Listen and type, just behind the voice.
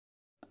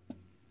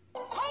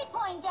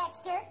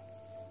Poindexter.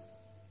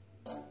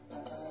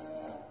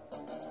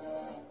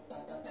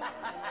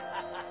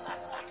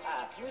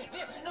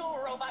 This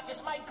new robot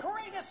is my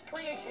greatest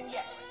creation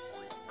yet.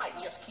 I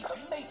just keep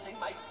amazing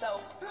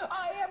myself.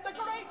 I am the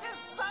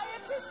greatest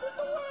scientist in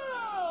the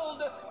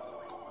world!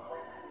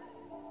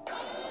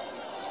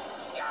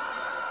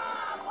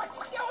 Ah, what's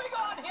going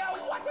on here?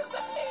 What is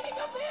the meaning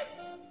of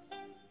this?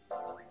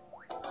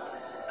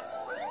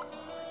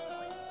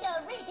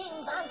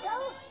 Greetings,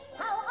 Uncle.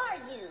 How are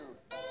you?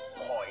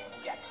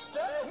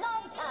 Poindexter?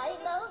 Long time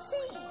no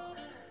see.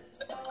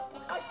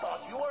 I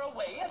thought you were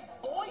away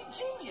at Boy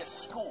Genius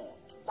School.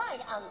 Why,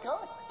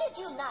 Uncle, did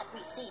you not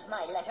receive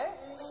my letter?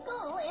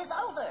 School is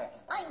over.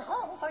 I'm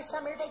home for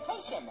summer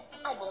vacation.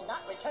 I will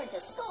not return to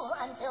school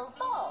until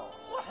fall.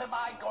 What am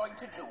I going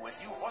to do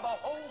with you for the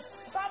whole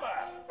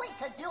summer? We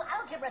could do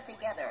algebra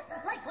together,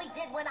 like we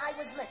did when I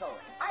was little.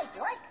 I'd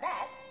like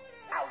that.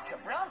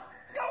 Algebra?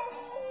 No!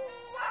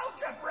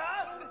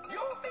 Algebra?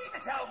 You mean to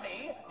tell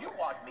me you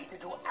want me to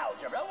do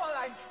algebra while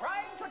I'm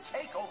trying to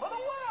take over the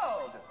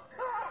world?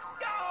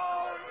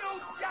 No!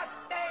 You just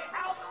stay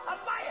out of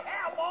my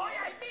hair, boy!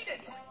 I mean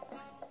it!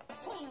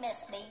 He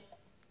missed me.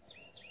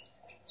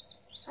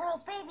 Oh,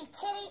 baby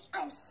kitty,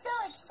 I'm so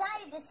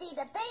excited to see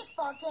the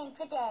baseball game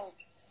today.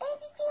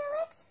 Baby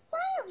Felix, why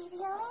are we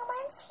the only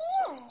ones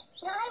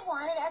here? I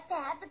wanted us to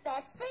have the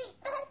best seat,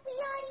 but we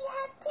already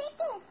have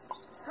tickets.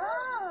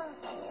 Oh.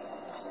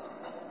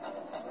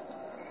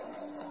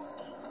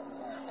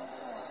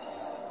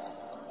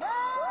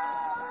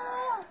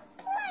 Whoa!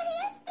 What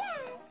is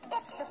that?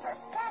 It's the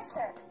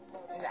professor.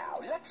 Now,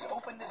 let's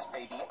open this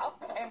baby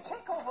up and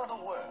take over the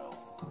world.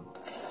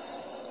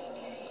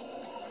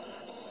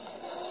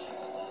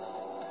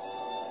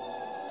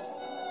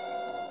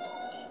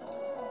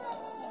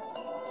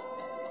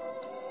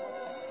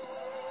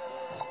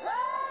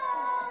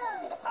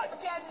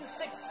 Again,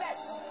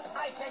 success!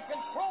 I can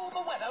control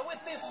the weather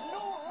with this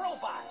new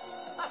robot!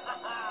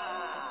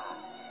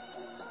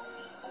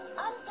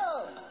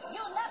 Uncle,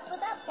 you left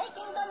without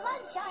taking the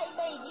lunch I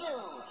made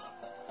you.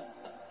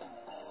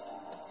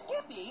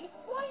 Skippy,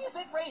 why is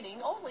it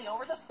raining only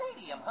over the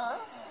stadium, huh?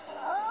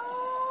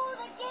 Oh,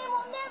 the game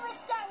will never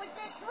start with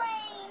this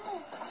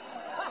rain.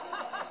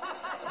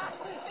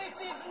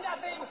 This is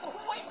nothing!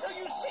 Wait till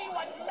you see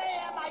what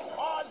mayhem I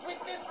cause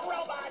with this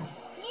robot!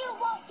 You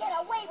won't get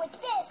away with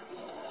this.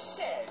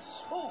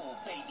 Says who,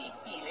 baby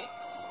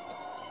Felix?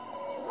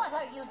 What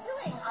are you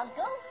doing,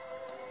 Uncle?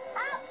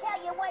 I'll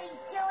tell you what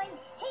he's doing.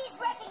 He's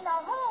wrecking the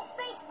whole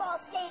baseball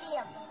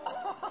stadium.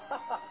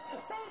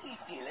 Baby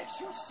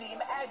Felix, you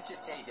seem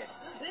agitated.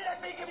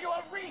 Let me give you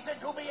a reason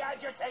to be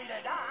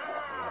agitated.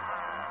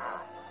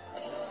 Ah!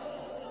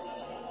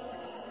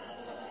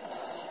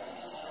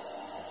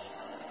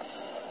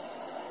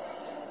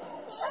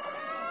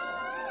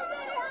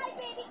 Better hide,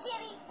 baby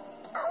kitty.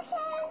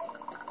 Okay.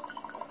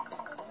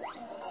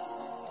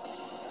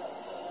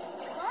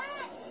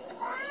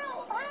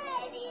 Ow,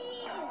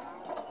 hiding.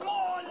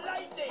 More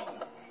lightning!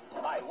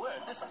 My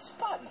word, this is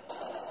fun.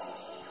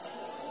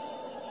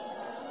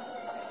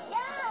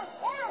 Yeah.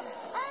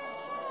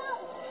 Oh.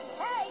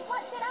 Hey,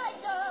 what did I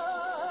do?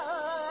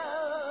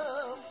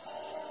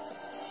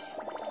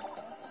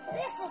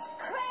 This is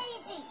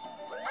crazy.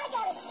 I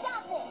gotta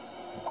stop it.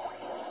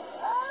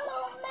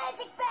 Oh,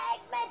 magic bag,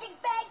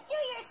 do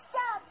your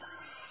stuff.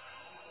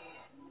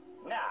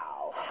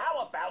 Now, how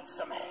about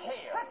some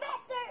hair?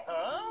 Professor!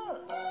 Huh?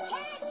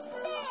 Catch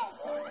this!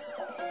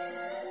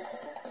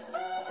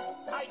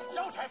 I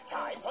don't have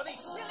time for these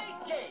silly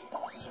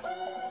games.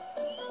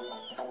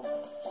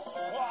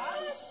 What?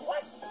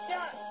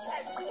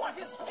 What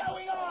is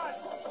going on?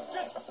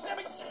 Just let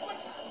me go.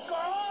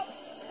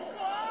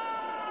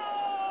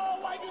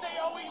 Whoa! Why do they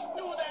always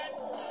do that?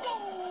 Go!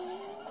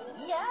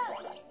 Yeah.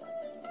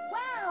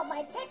 Wow,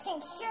 my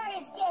pitching sure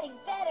is getting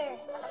better.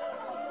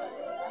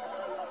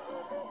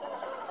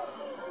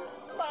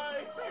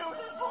 My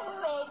beautiful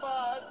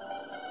robot.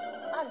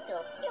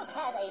 Uncle, you've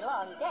had a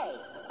long day.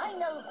 I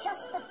know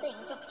just the thing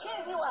to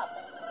cheer you up.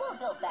 We'll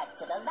go back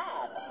to the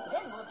lab.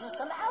 Then we'll do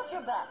some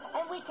algebra,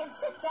 and we can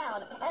sit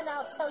down, and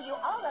I'll tell you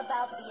all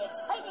about the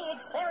exciting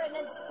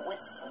experiments with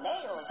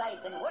snails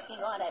I've been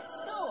working on at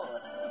school.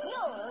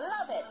 You'll